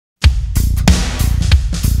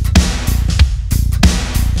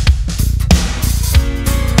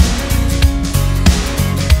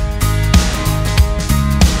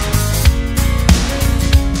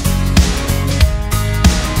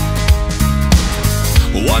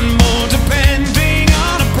One more depending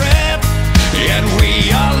on a breath, and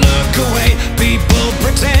we all look away. People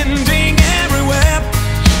pretending everywhere.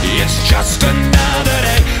 It's just another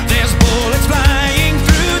day. There's bullets flying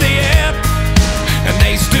through the air, and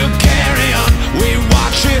they still carry on. We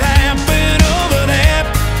watch it happen over there,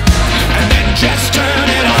 and then just turn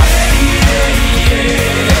it off.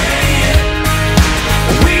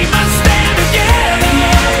 We must stand together.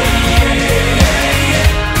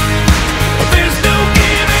 There's no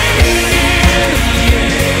giving in.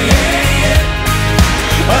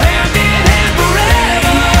 Hand in hand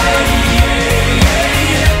forever.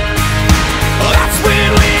 That's when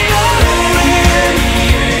we all win.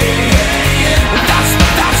 That's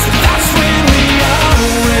when we all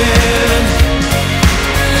win.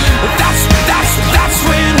 That's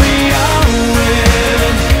when we all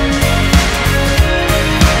win.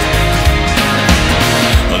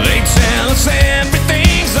 They tell us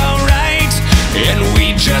everything's alright, and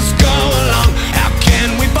we just go along. How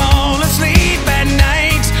can we fall asleep at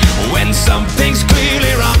night when something's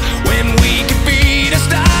clearly wrong? When we can feed a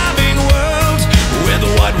starving world with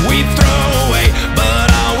what we throw away,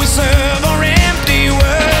 but all we serve are empty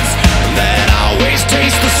words that always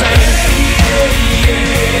taste the same.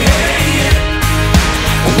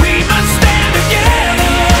 We must stand together.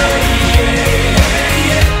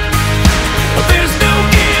 There's no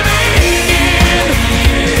giving in.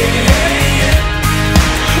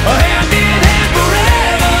 Hand in hand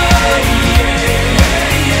forever.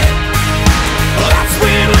 That's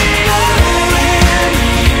when we all win.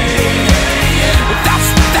 That's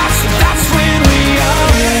when we all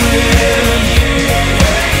win.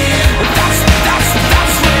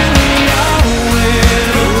 That's when we all win.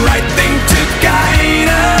 The right thing to guide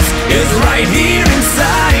us is right here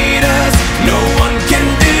inside us. No one can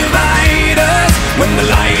divide us when the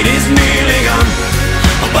light is nearly gone.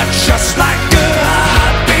 But just like a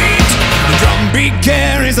heartbeat, the drumbeat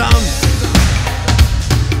carries on.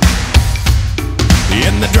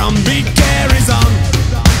 And the drumbeat carries on.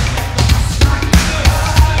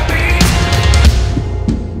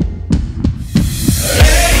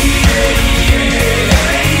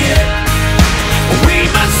 We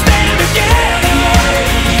must stand together.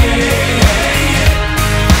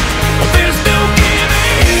 There's no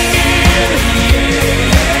giving in.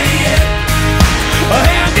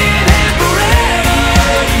 Hand in hand forever.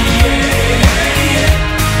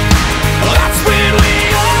 That's when we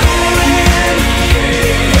all win.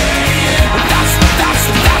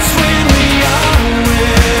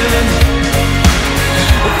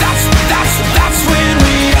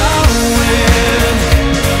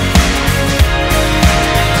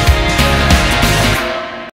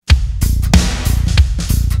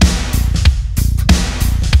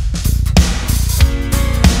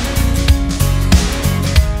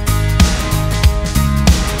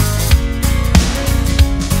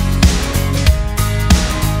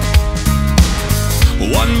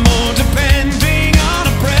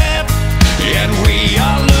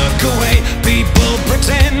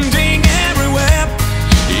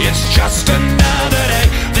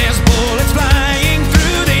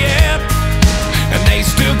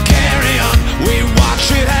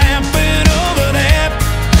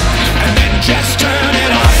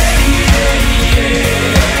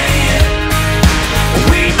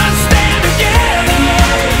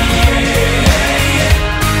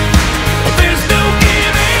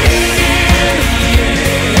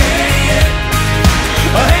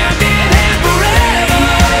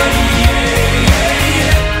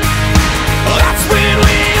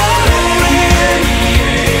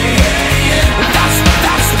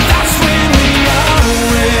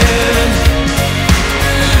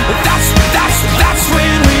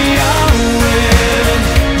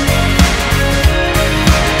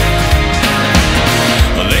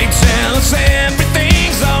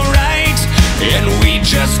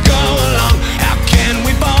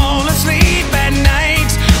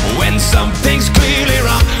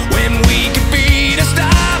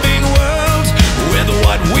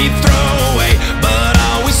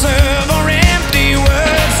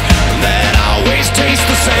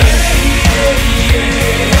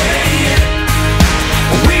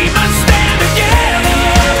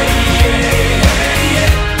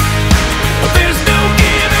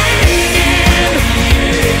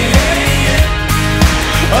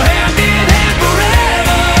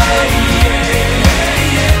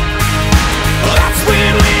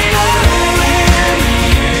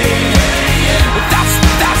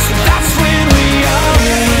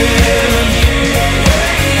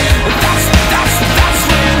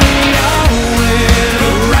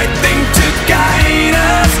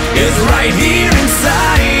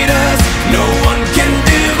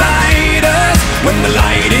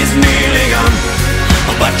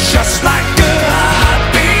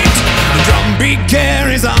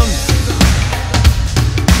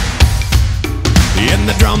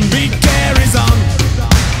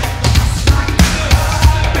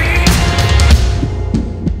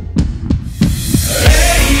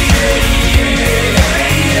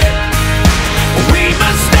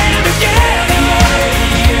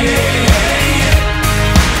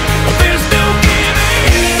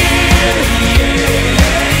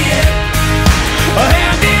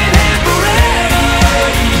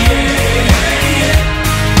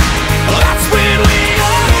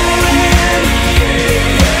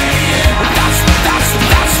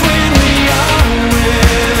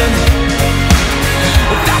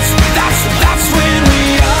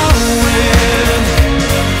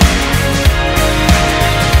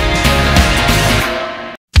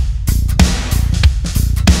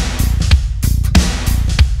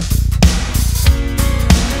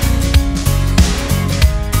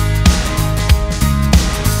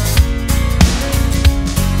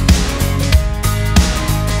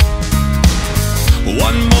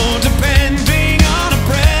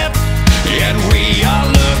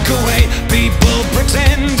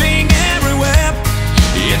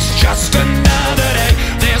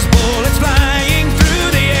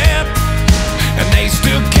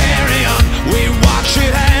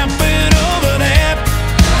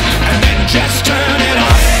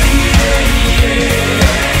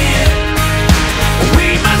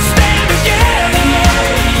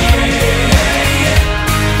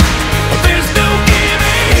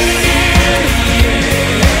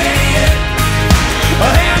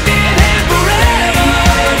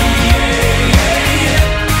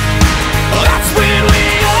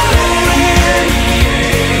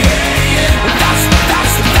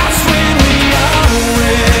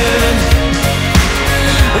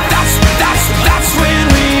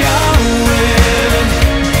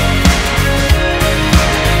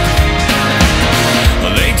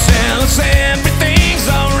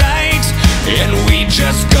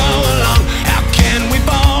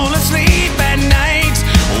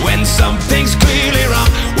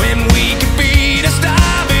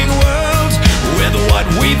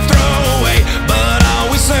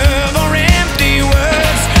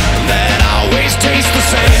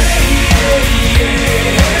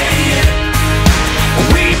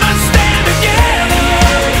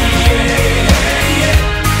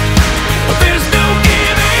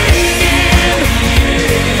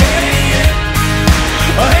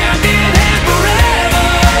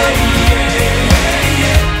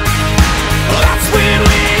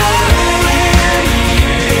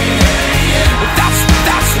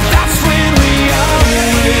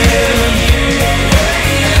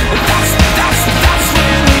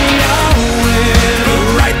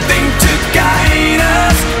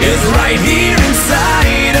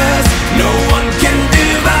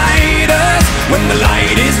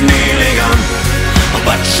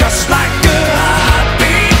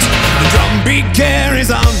 carries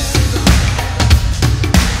on,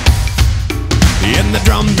 and the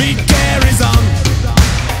drum beat carries on.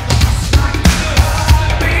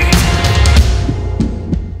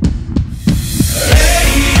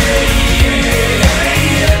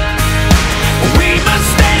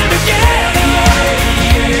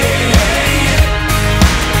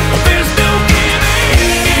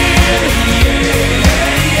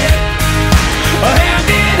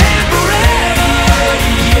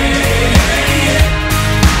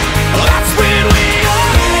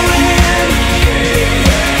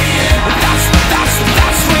 That's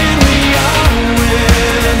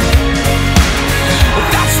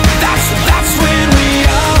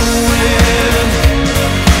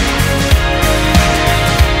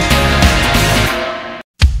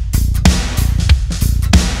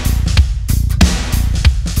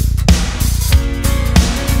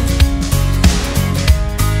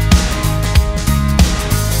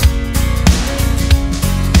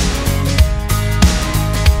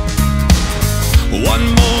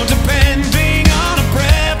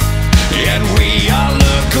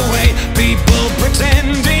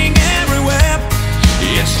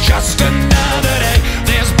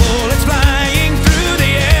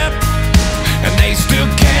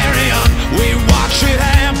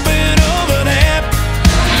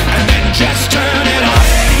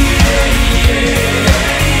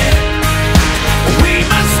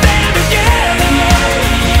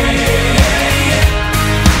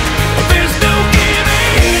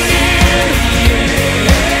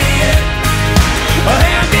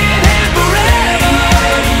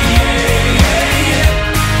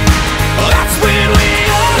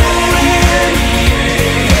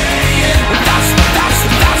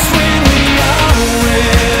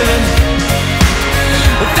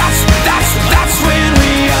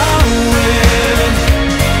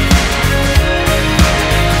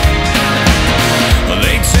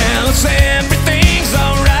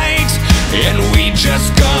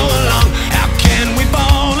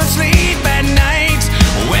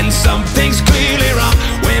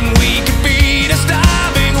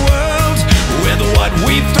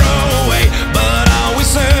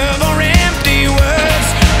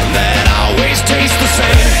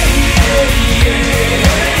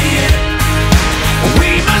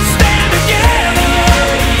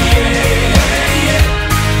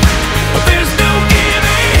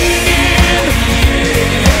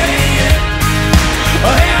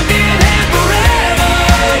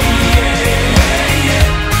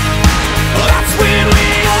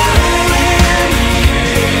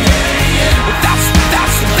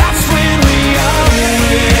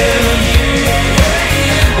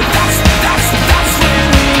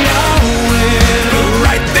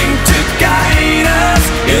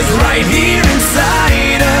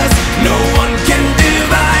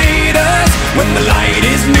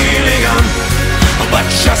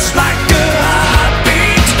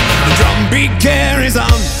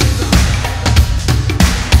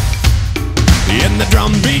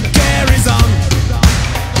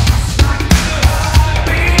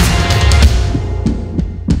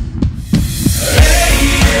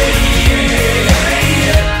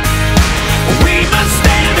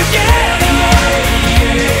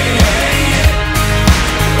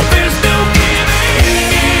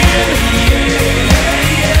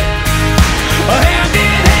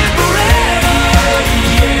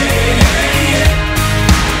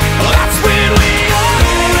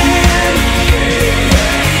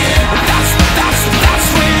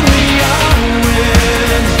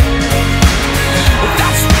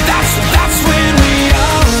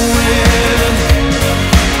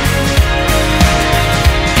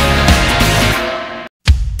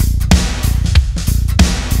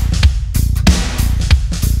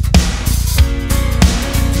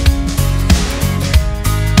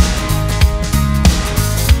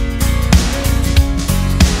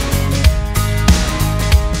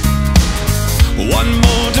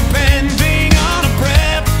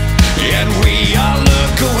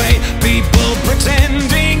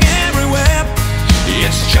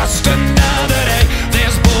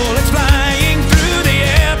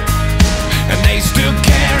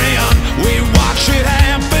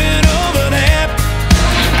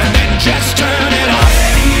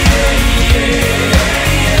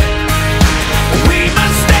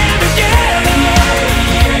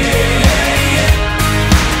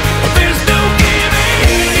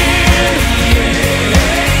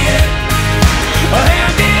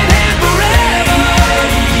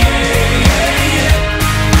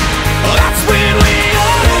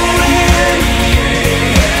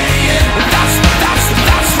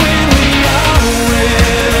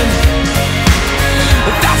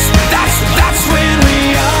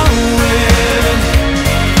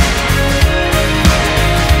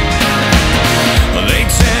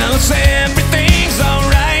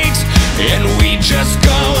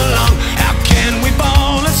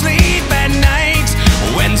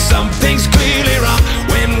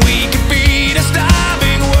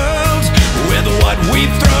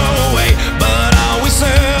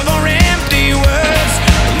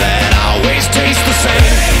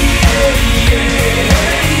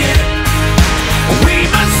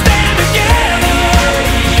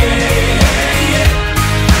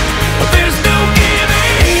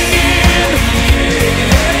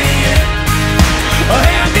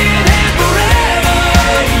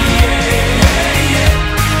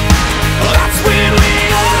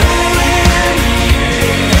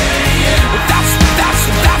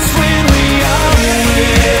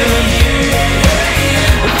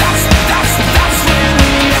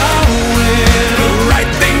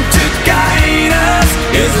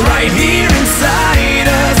right here inside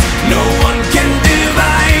us. No one can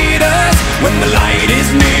divide us when the light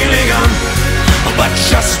is nearly gone. But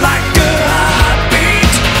just like a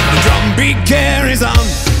heartbeat, the drum beat carries on.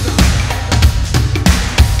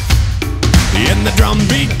 And the drum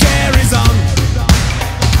beat carries on.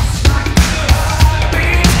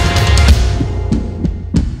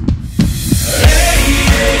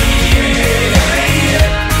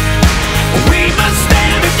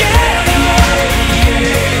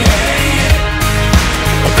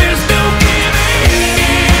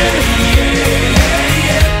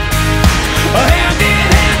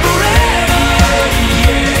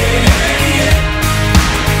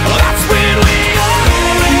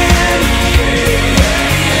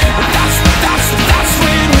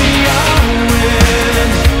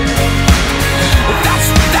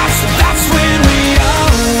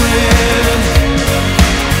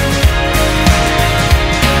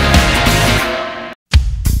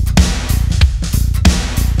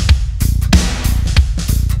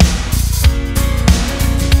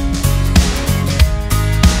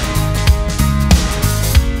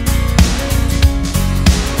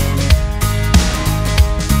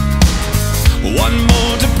 One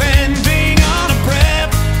more depending on a prayer,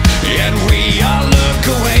 and we all look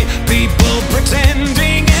away. People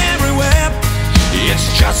pretending everywhere.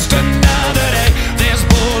 It's just another day. There's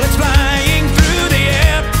bullets flying through the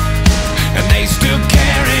air, and they still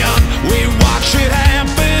carry on. We watch it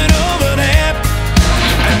happen over there,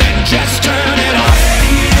 and then just turn it off.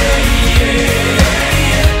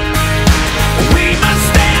 We must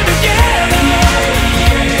stand together.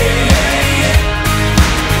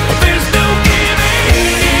 There's no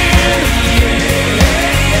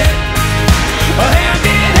hand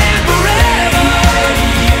in hand forever.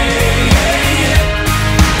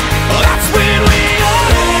 That's when we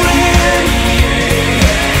all win.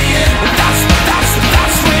 That's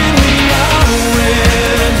when we all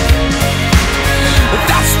win.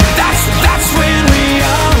 That's when we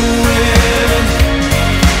all win.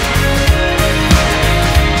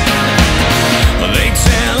 They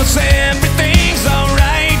tell us everything's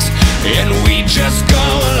alright, and we just go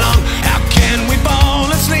along. How can we fall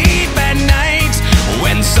asleep at night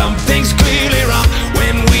when something's clearly wrong?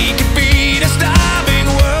 When we could feed a starving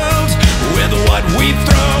world with what we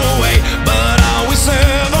throw away, but all we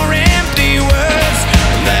serve are empty words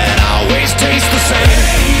that always taste the same.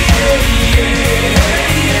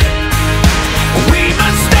 We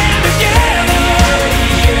must stand together.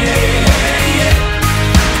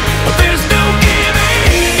 There's no giving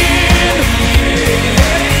in.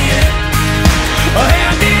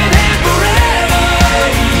 Hand in hand forever.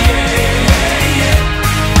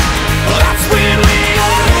 That's when we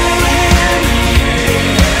all win.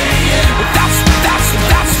 That's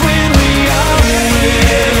when we all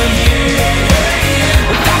win.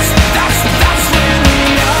 That's when we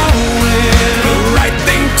all win. The right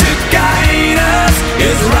thing to guide us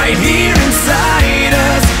is right here inside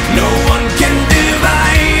us. No one can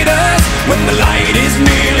divide us when the light is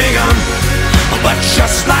nearly gone. But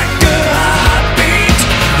just like a heartbeat,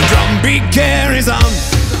 the drum beat carries on.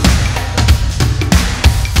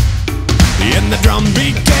 And the drum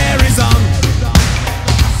beat carries on.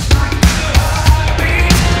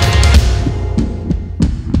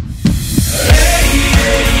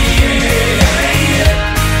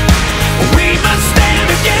 We must stand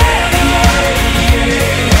together.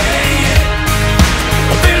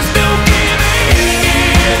 There's no giving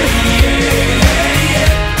in.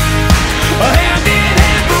 Hand in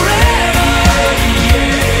hand forever.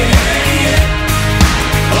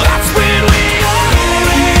 That's when we all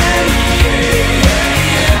win.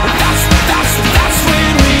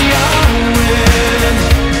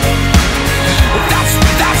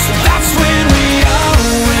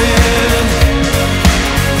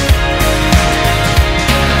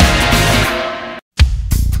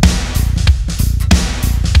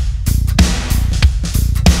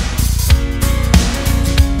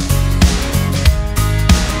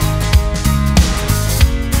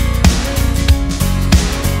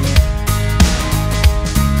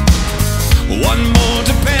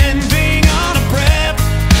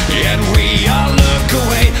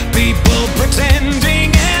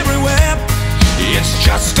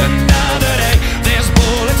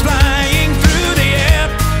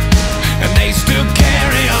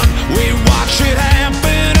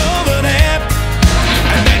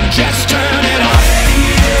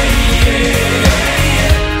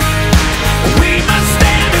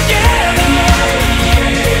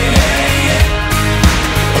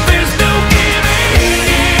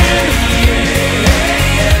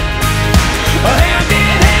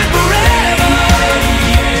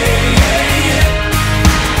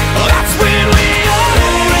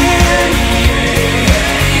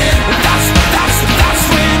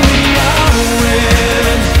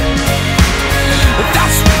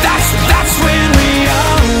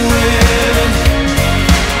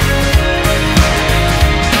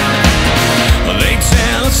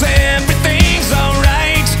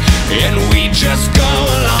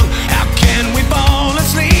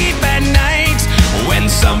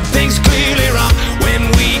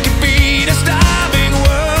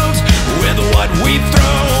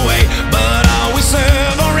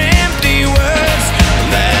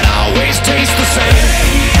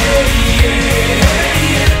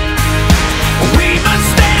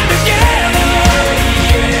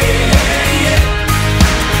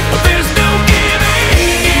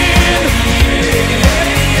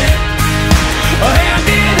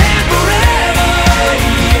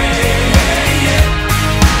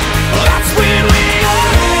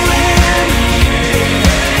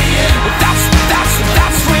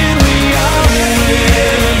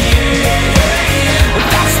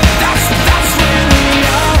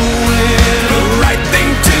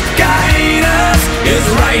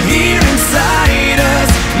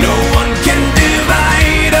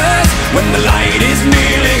 when the light is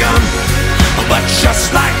nearly gone. But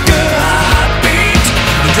just like a heartbeat,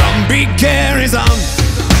 the drum beat carries on.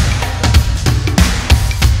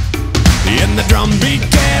 And the drum beat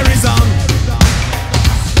carries on.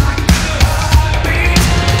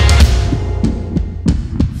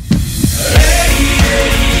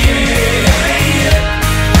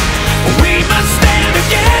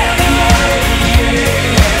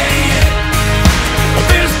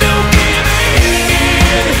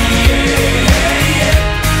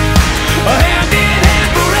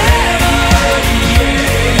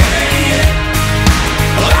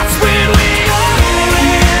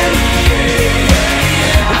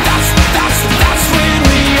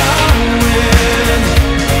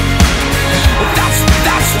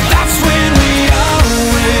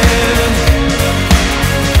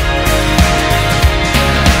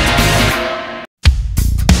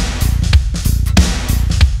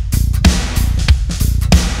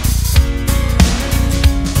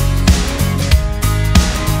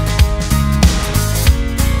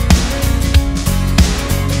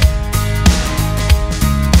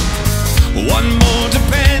 One more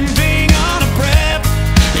depending on a prep,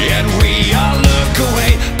 and we all look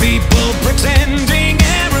away. People pretending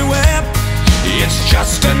everywhere. It's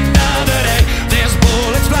just another day. There's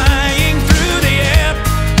bullets flying through the air,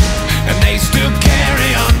 and they still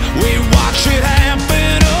carry on. We watch it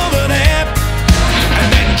happen over there, and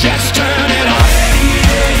then just turn it off.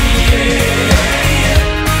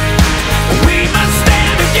 We must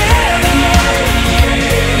stand together.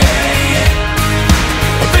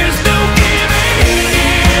 There's no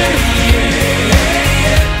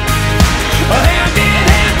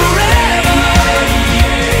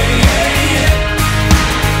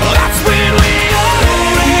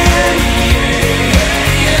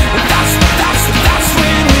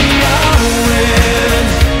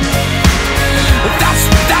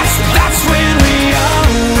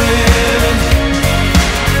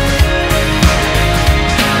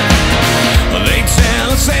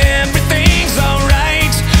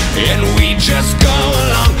just go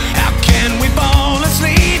along. How can we fall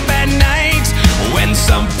asleep at night when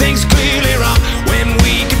something's clearly wrong? When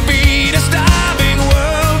we could feed a starving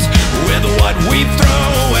world with what we throw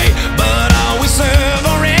away, but all we serve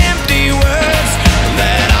are empty words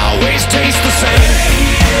that always taste the same.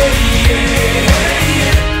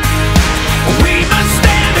 We must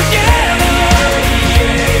stand together.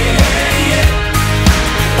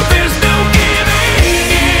 There's no giving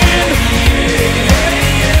in.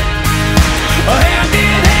 Hand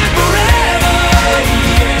in hand forever.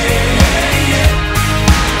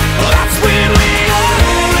 That's when we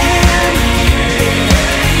all win.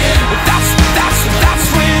 That's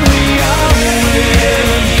when we all win.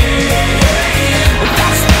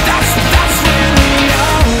 That's when we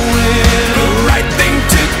all win. The right thing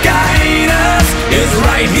to guide us is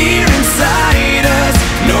right here inside us.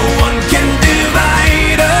 No one can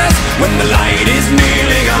divide us when the light is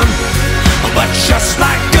nearly gone. But just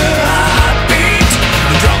like a heartbeat,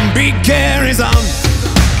 the drum beat carries on.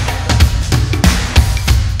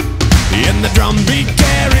 And the drum beat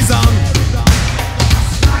carries on.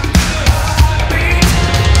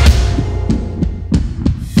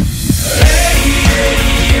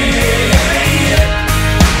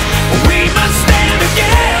 We must stand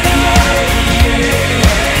together.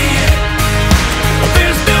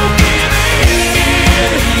 There's no giving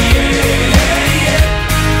in.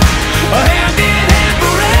 Hand in hand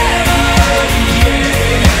forever.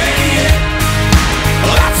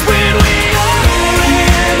 That's when we all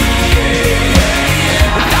win.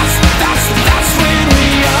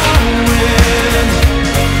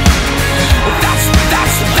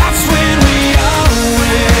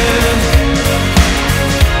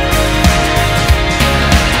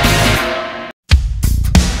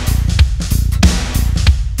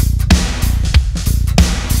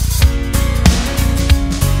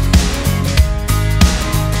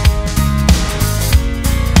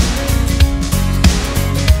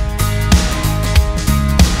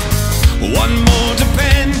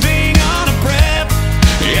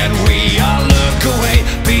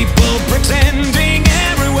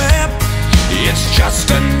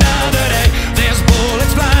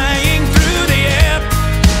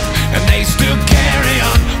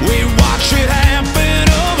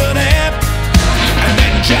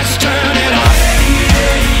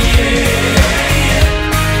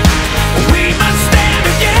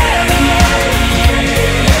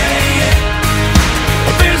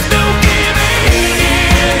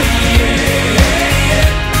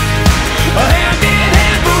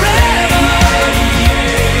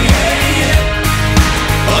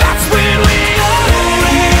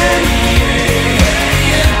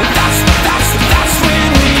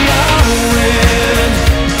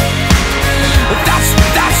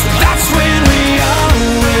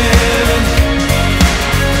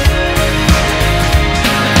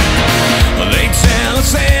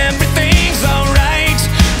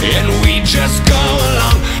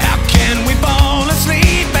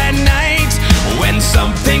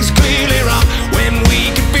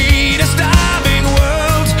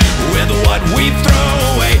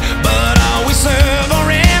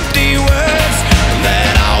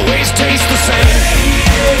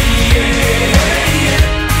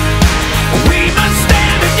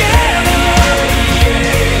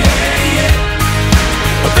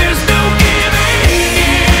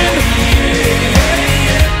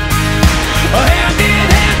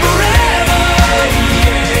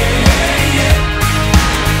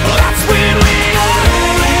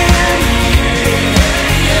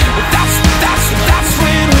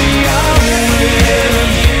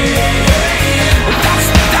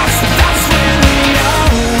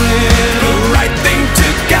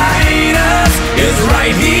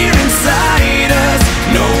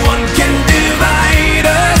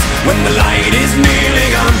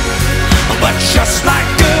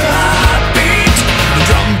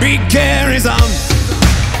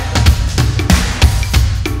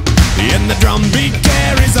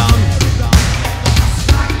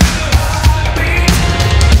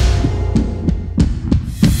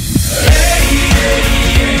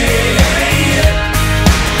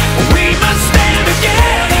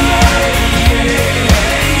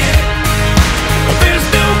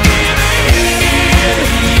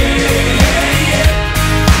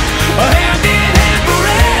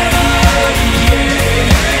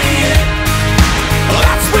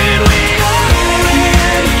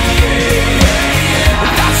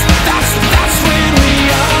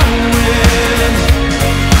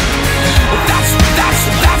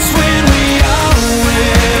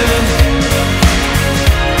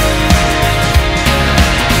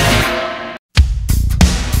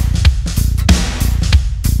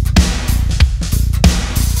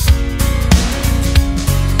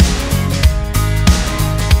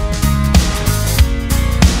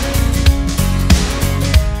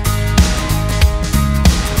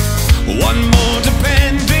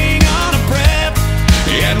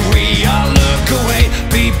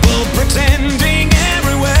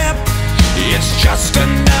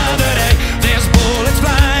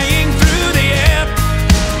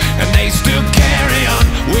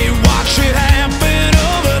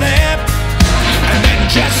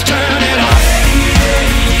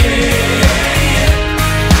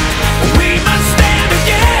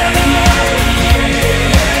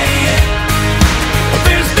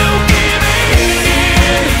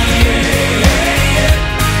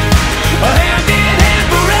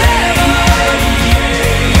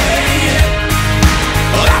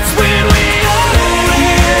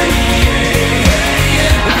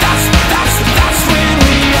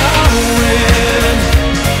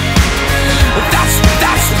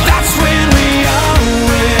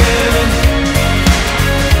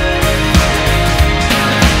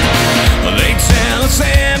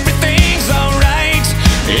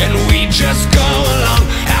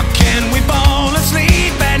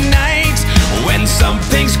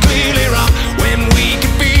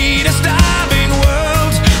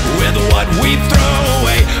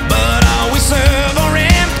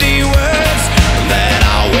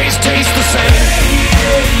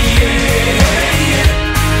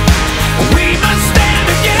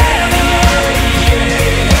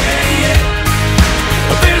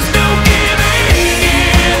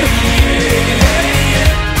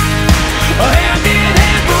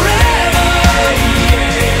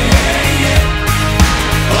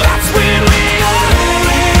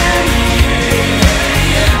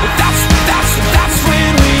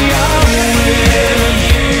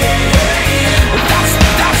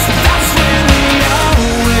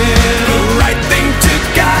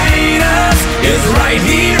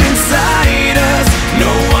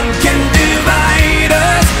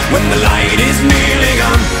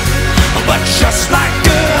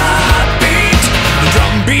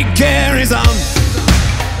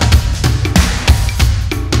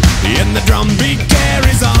 and the drum beat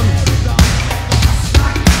carries on.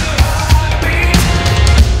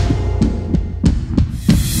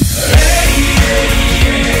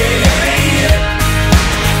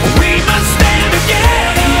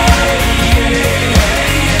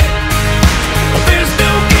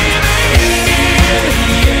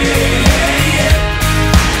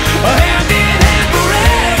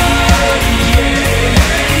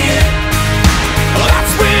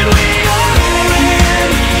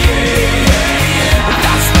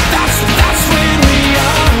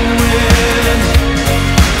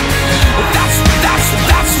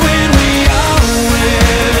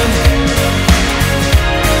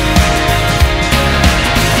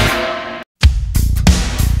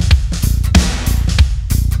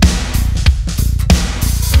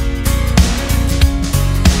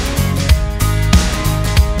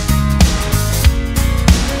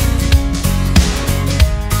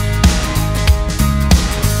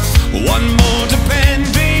 One more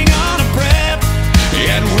depending on a prep,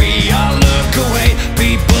 and we all look away.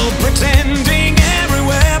 People pretending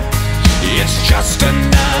everywhere. It's just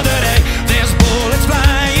another day. There's bullets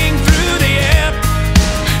flying through the air,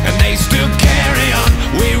 and they still carry on.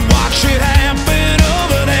 We watch it happen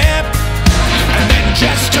over there, and then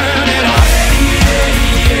just turn it off.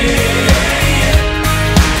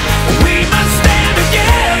 We must stand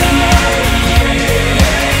together.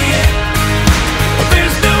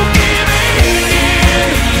 There's no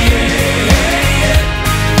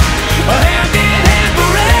hand in hand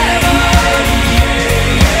forever.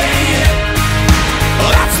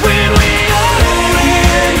 That's when we all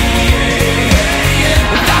win.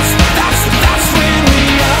 That's when we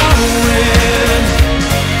all win.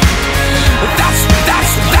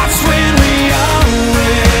 That's when we all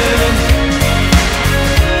win.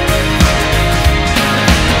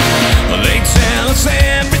 They tell us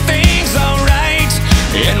everything's alright,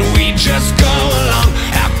 and we just go along.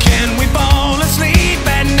 How can we fall asleep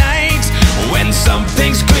at night when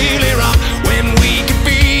something's clearly wrong? When we can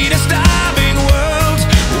feed a starving world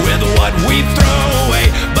with what we throw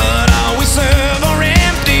away, but all we serve are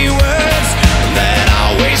empty words that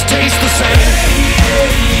always taste the same.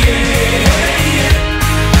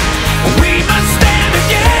 We must stand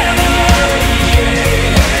together.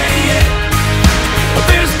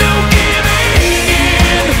 There's no giving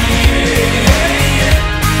in.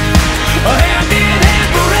 Hand in hand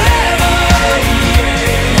forever.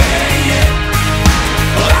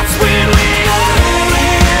 That's when we all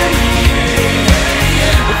win.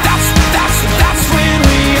 That's when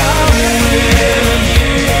we all win.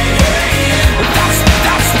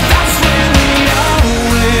 That's when we all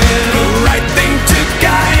win. The right thing to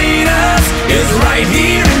guide us is right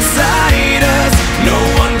here inside us. No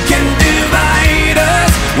one can divide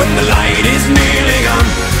us when the light is nearly gone.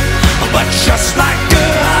 But just like a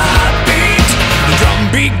heartbeat, the drum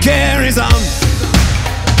beat carries on.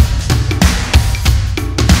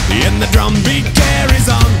 And the drum beat carries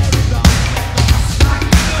on.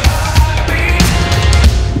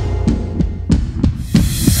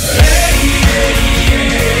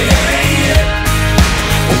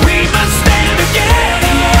 We must stand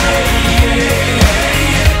together.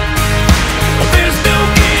 There's no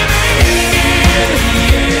giving in.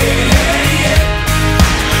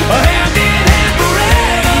 Hand in hand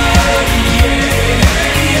forever.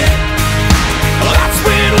 That's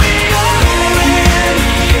when we all win.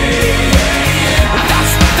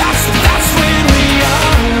 That's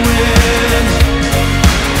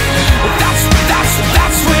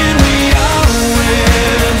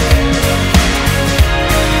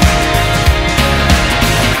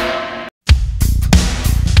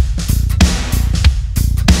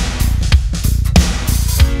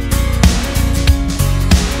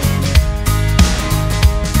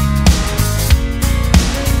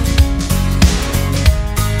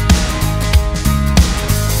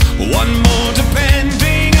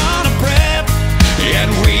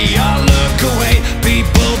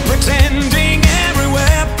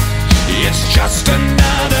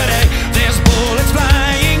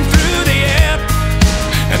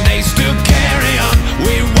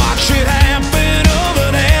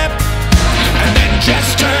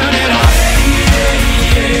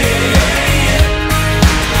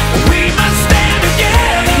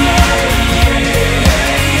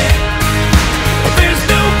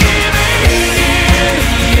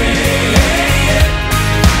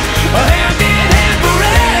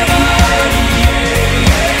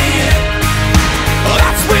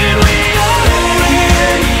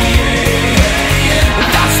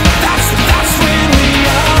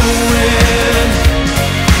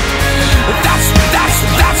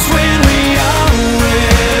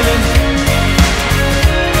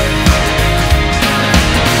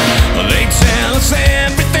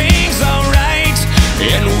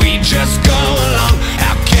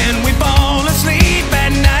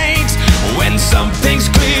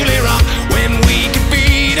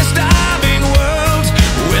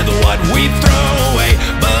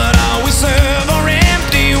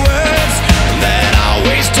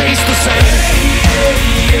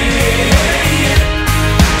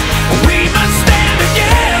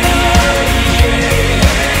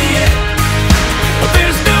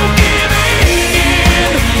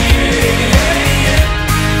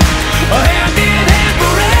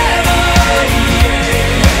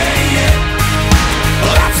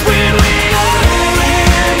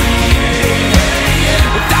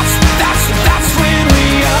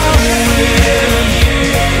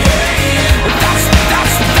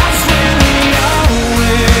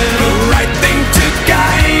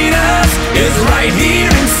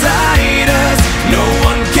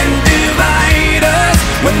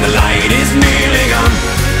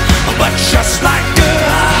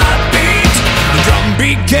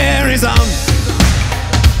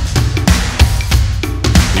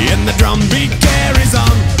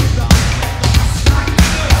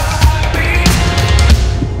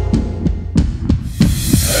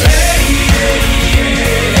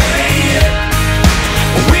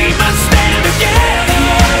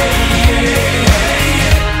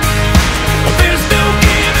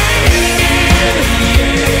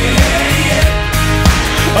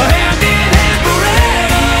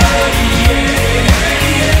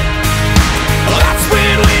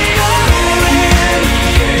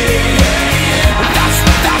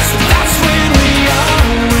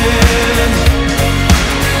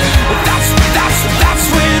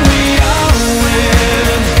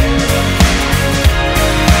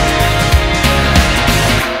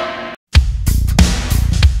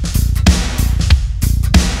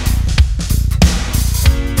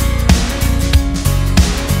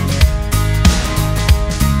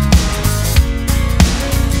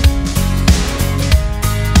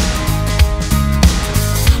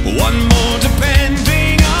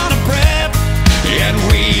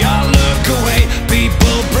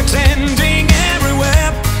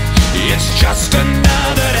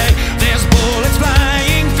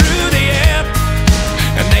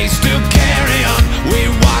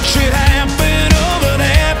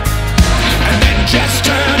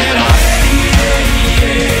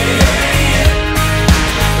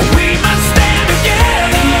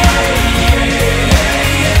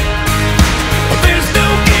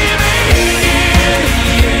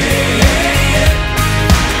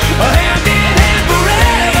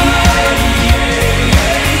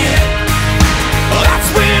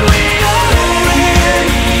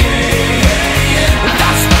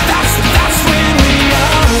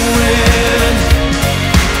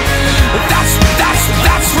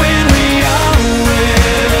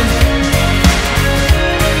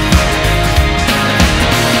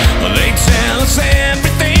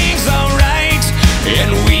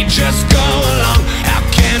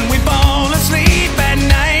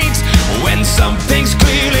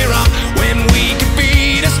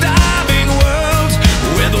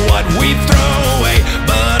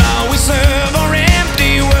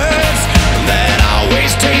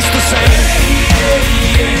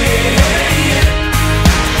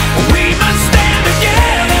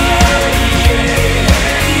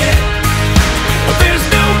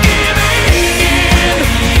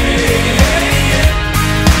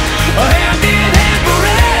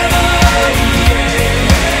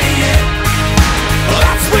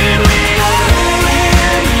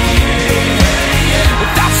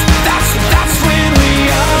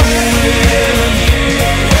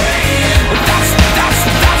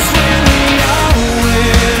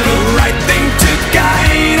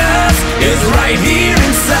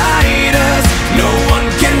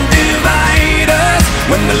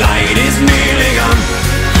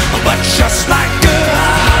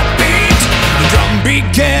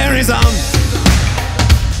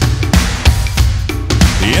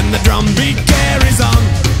drum beat carries on.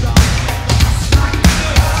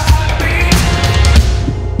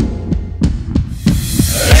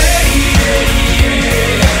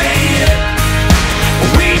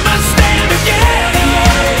 We must stand together.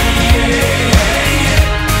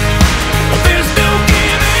 There's no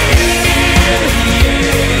giving in.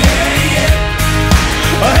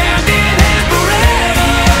 Hand in hand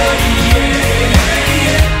forever.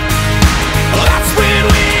 That's when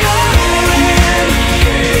we all win.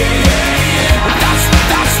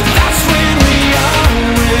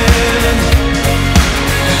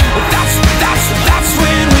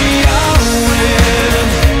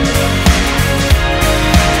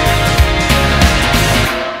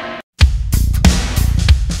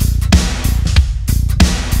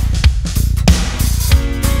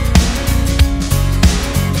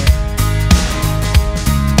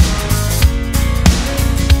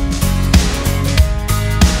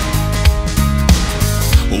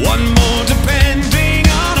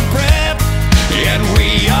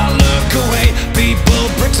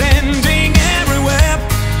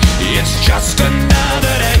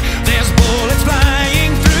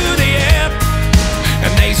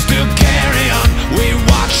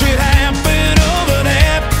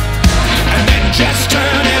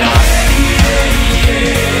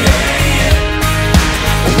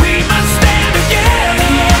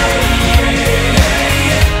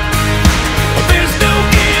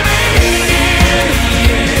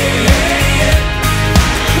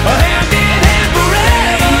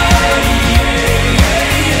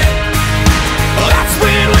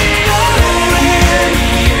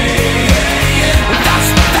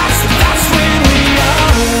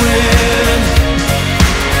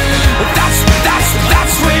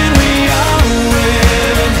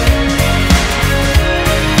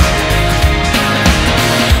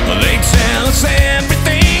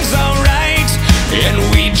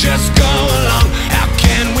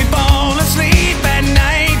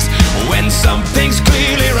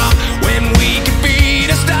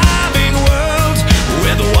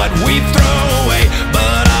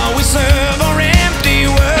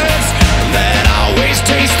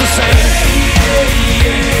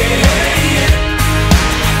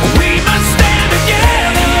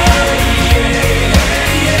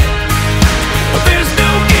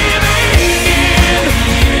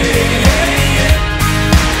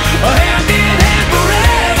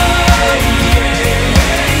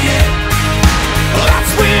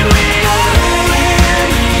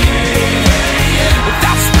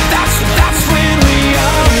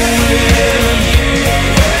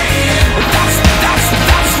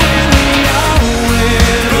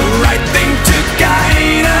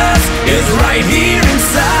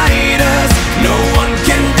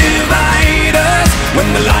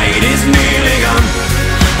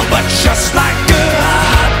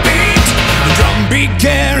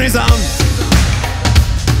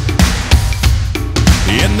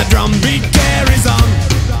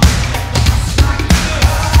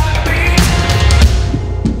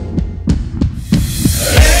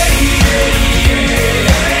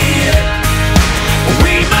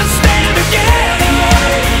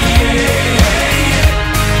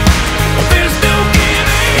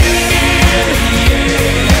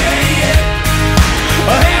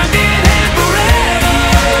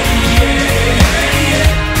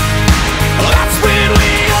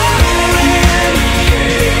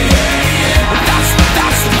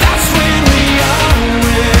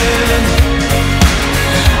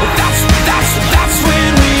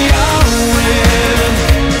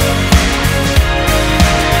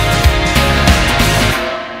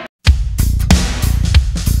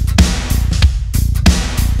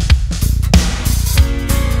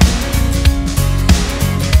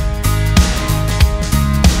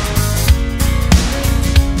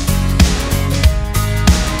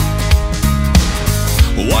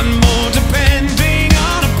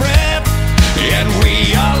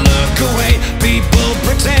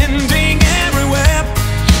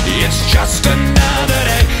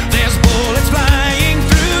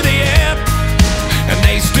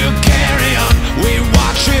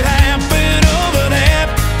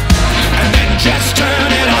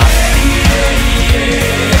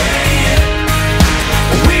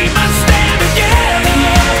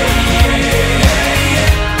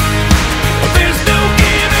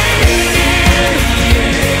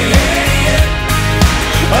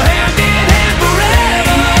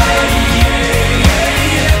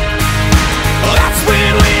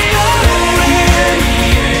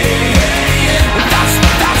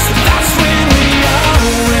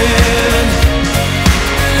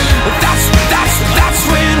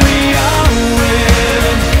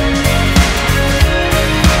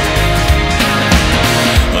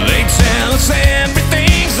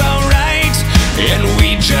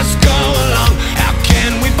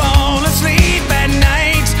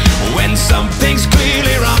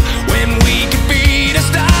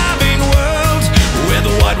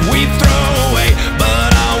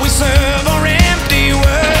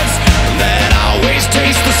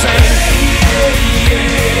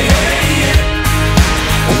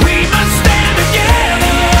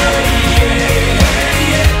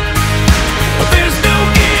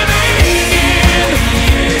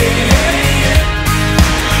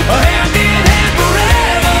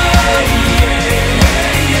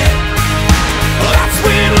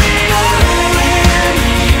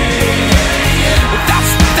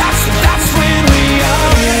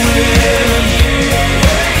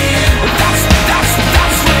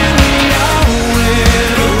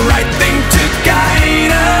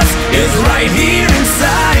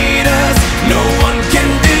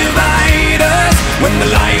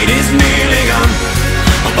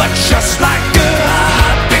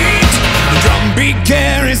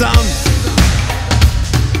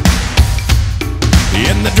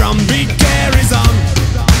 carries on.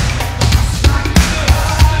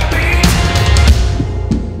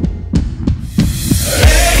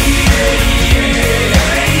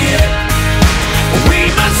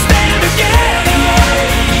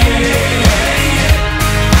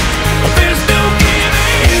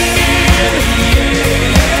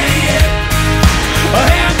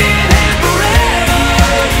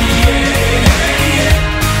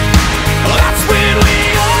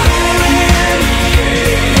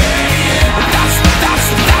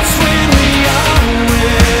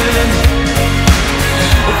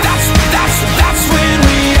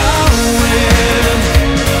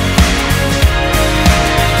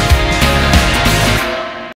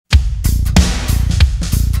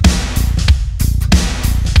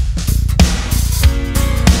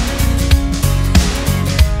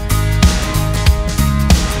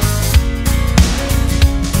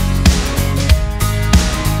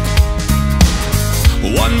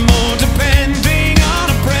 One more depending on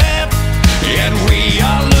a breath, and we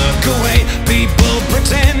all look away. People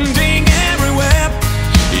pretending everywhere.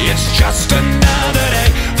 It's just another day.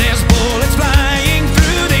 There's bullets flying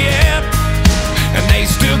through the air, and they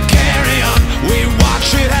still carry on. We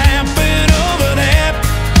watch it happen over there,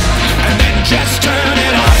 and then just turn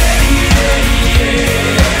it off.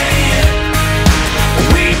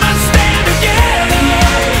 We must stand together.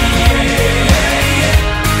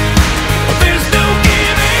 There's no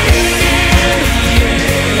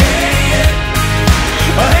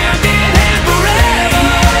hand in hand forever.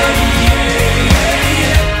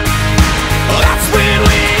 That's when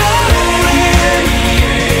we all win.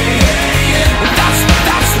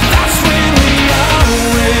 That's when we all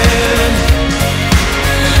win.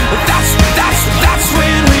 That's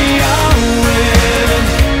when we all win.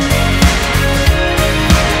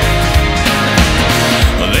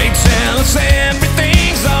 They tell us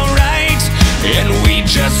everything's alright, and we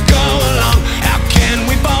just go along. How can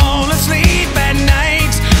we fall asleep at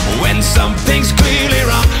night when something's clearly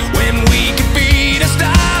wrong? When we can feed a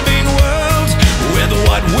starving world with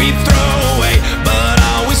what we throw away, but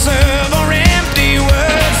all we serve are empty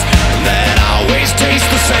words that always taste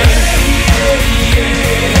the same.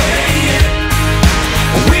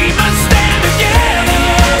 We must stand together.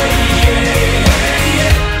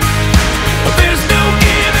 There's no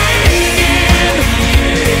giving in.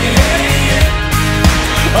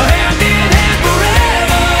 Hand in hand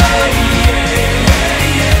forever.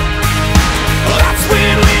 That's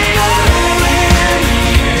when we all win.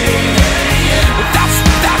 That's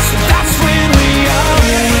when we all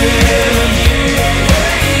win.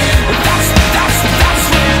 That's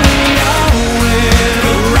when we all win.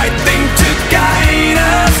 The right thing to guide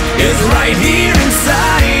us is right here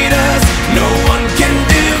inside us. No one can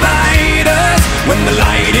divide us when the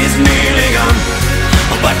light is nearly gone.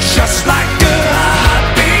 But just like a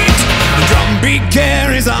heartbeat, the drum beat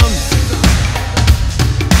carries on.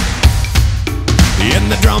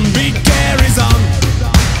 And the drum beat carries on.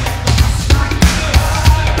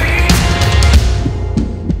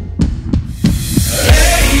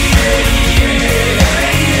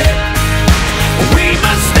 We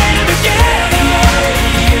must stand together.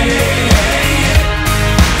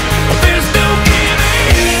 There's no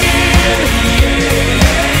giving in.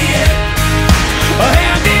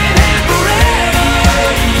 Hand in hand forever.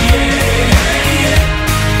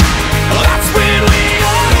 That's when we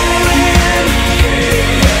all win.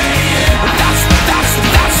 That's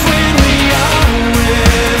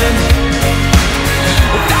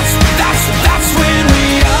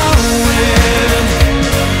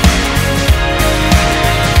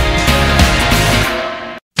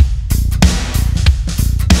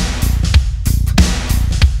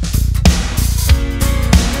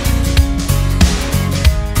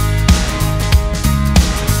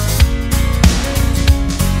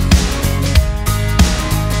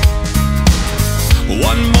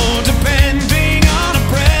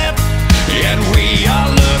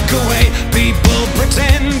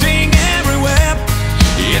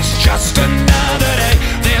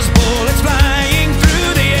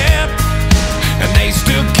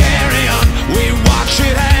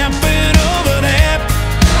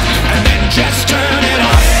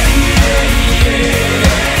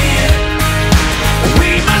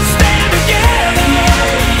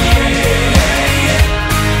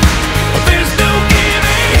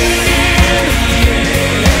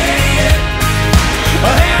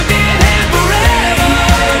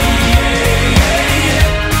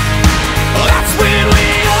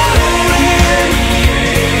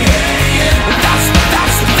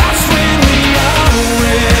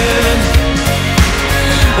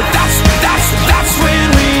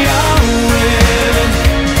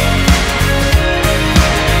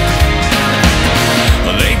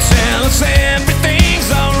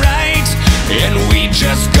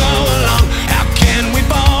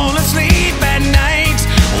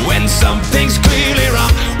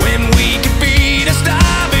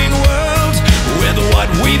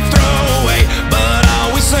throw away, but all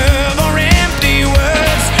we serve are empty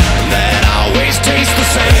words that always taste the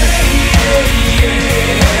same.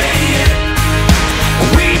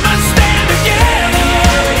 We must stand together.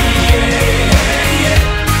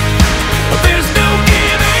 There's no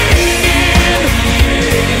giving in.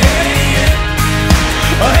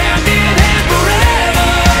 Hand in hand forever.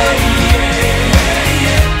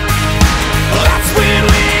 That's when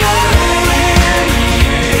we all win.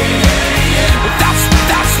 That's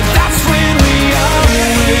when we all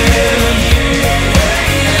win.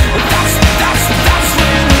 That's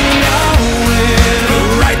when we all win. The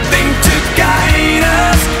right thing to guide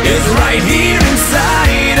us is right here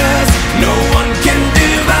inside us. No one can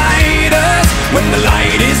divide us when the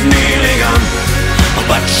light is nearly gone.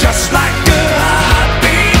 But just like a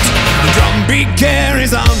heartbeat, the drum beat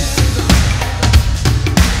carries on.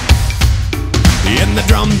 And the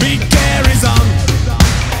drum beat carries on.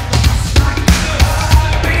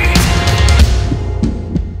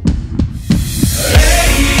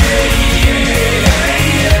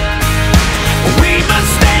 We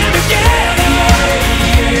must stand together.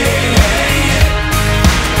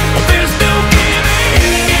 There's no giving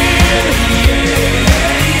in.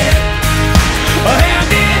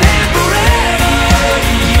 Hand in hand forever.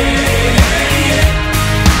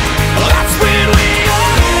 That's when we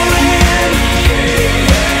all win.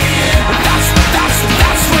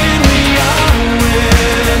 That's when we all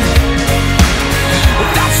win.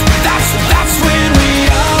 That's when we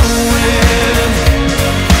all win.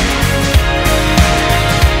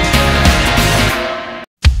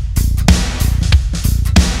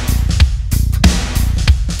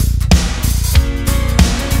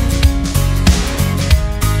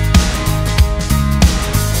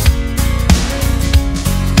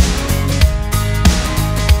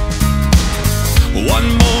 One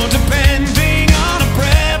more depending on a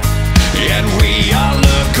breath, and we all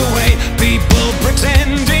look away. People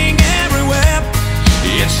pretending everywhere.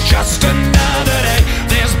 It's just another day.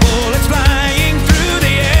 There's bullets flying through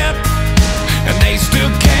the air, and they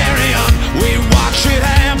still carry on. We watch it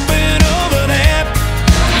happen over there,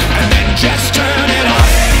 and then just turn it off.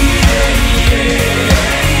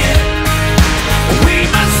 We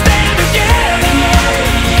must stand together.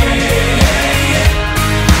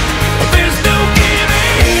 There's no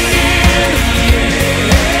giving in.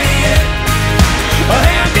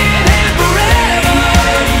 Hand in hand forever.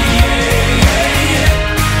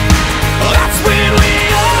 That's when we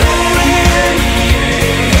all win.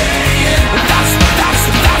 That's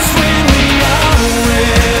when we all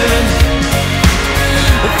win.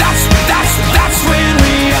 That's when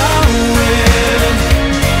we all win.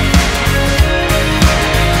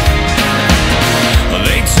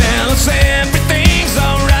 They tell us everything's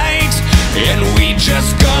alright, and we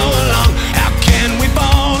just go along. How can we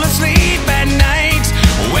fall asleep at night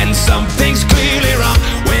when something's clearly wrong?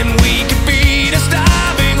 When we could feed a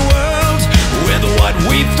starving world with what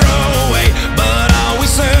we throw away, but all we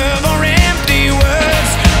serve are empty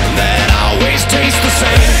words that always taste the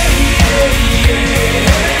same.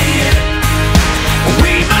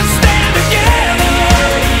 We must stand together.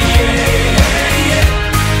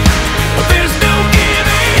 There's no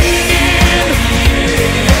giving in.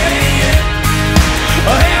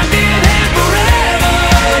 Hand in hand forever.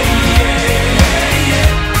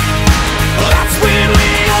 That's when we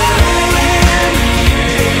all win.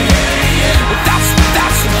 That's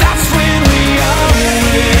when we all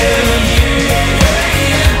win.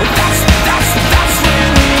 That's when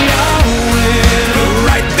we all win. The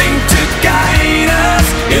right thing to guide us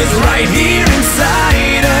is right here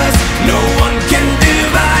inside us. No one can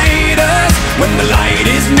divide us when the light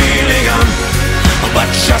is nearly gone. But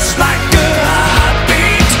just like a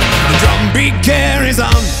heartbeat, the drum beat carries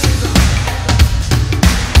on.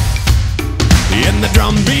 And the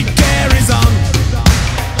drum beat carries on.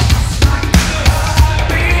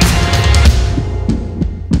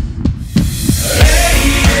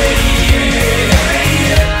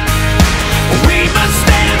 We must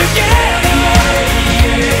stand together.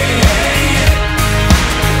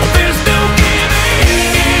 There's no giving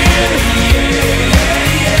in.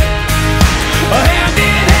 Hand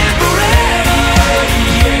in hand forever.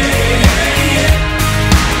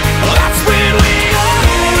 That's when we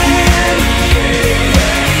all win.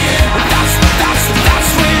 That's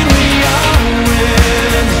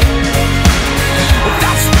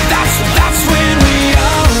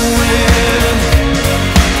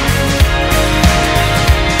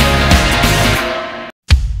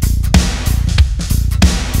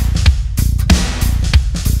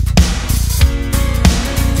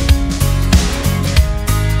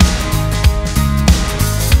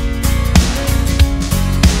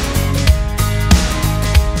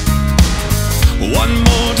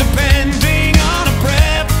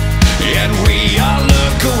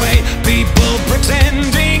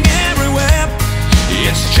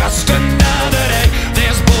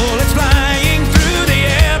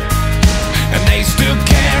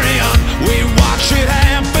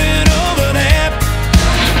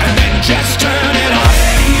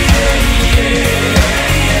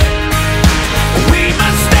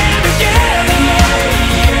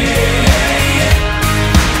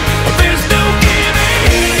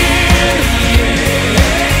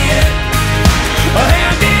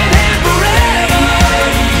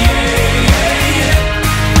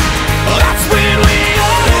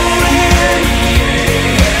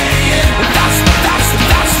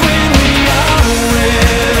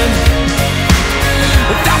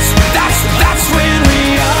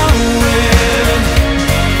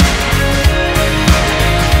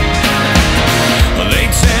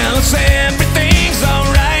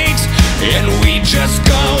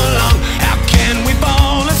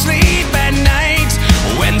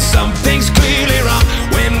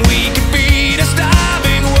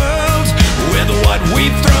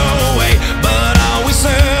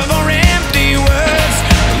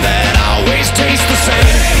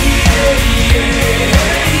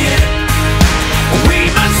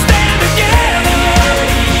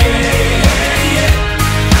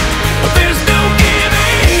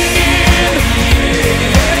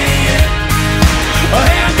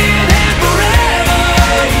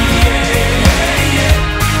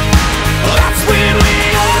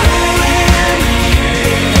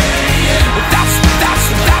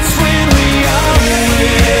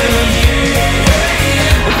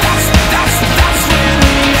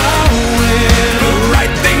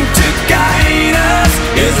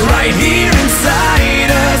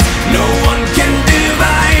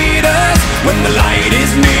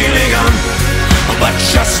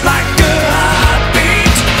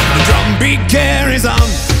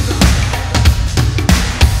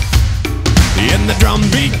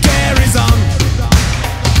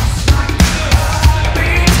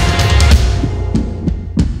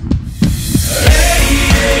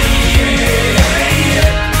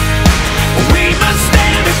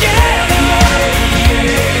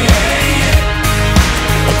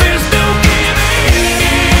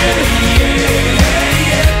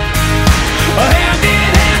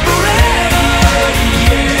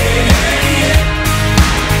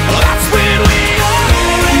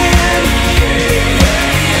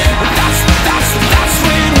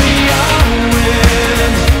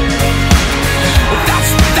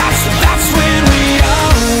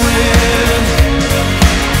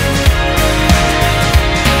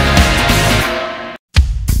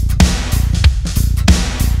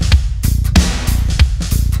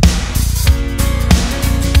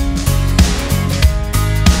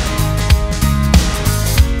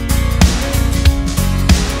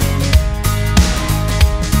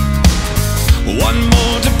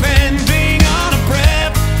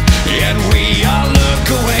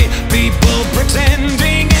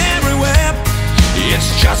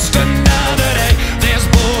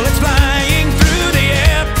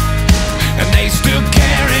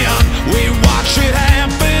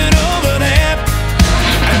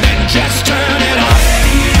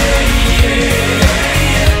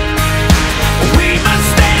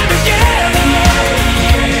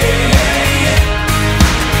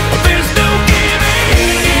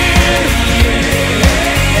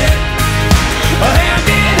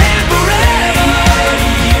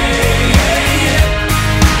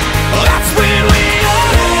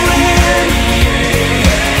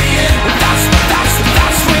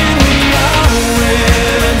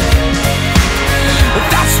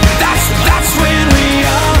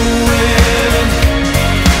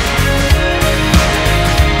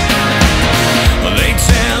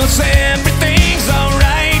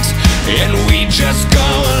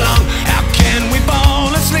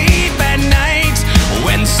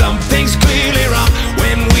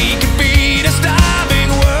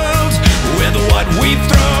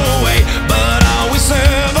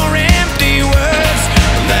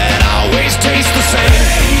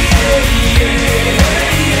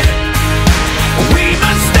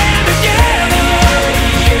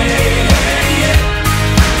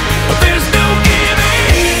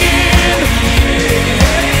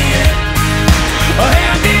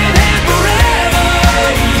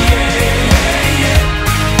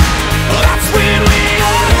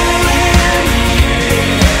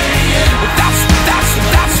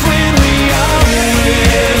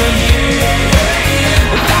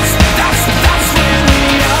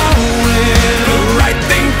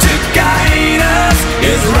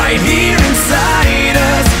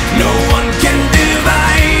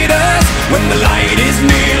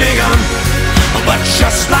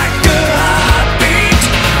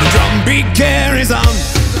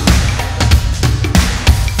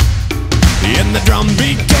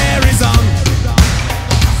beat carries on.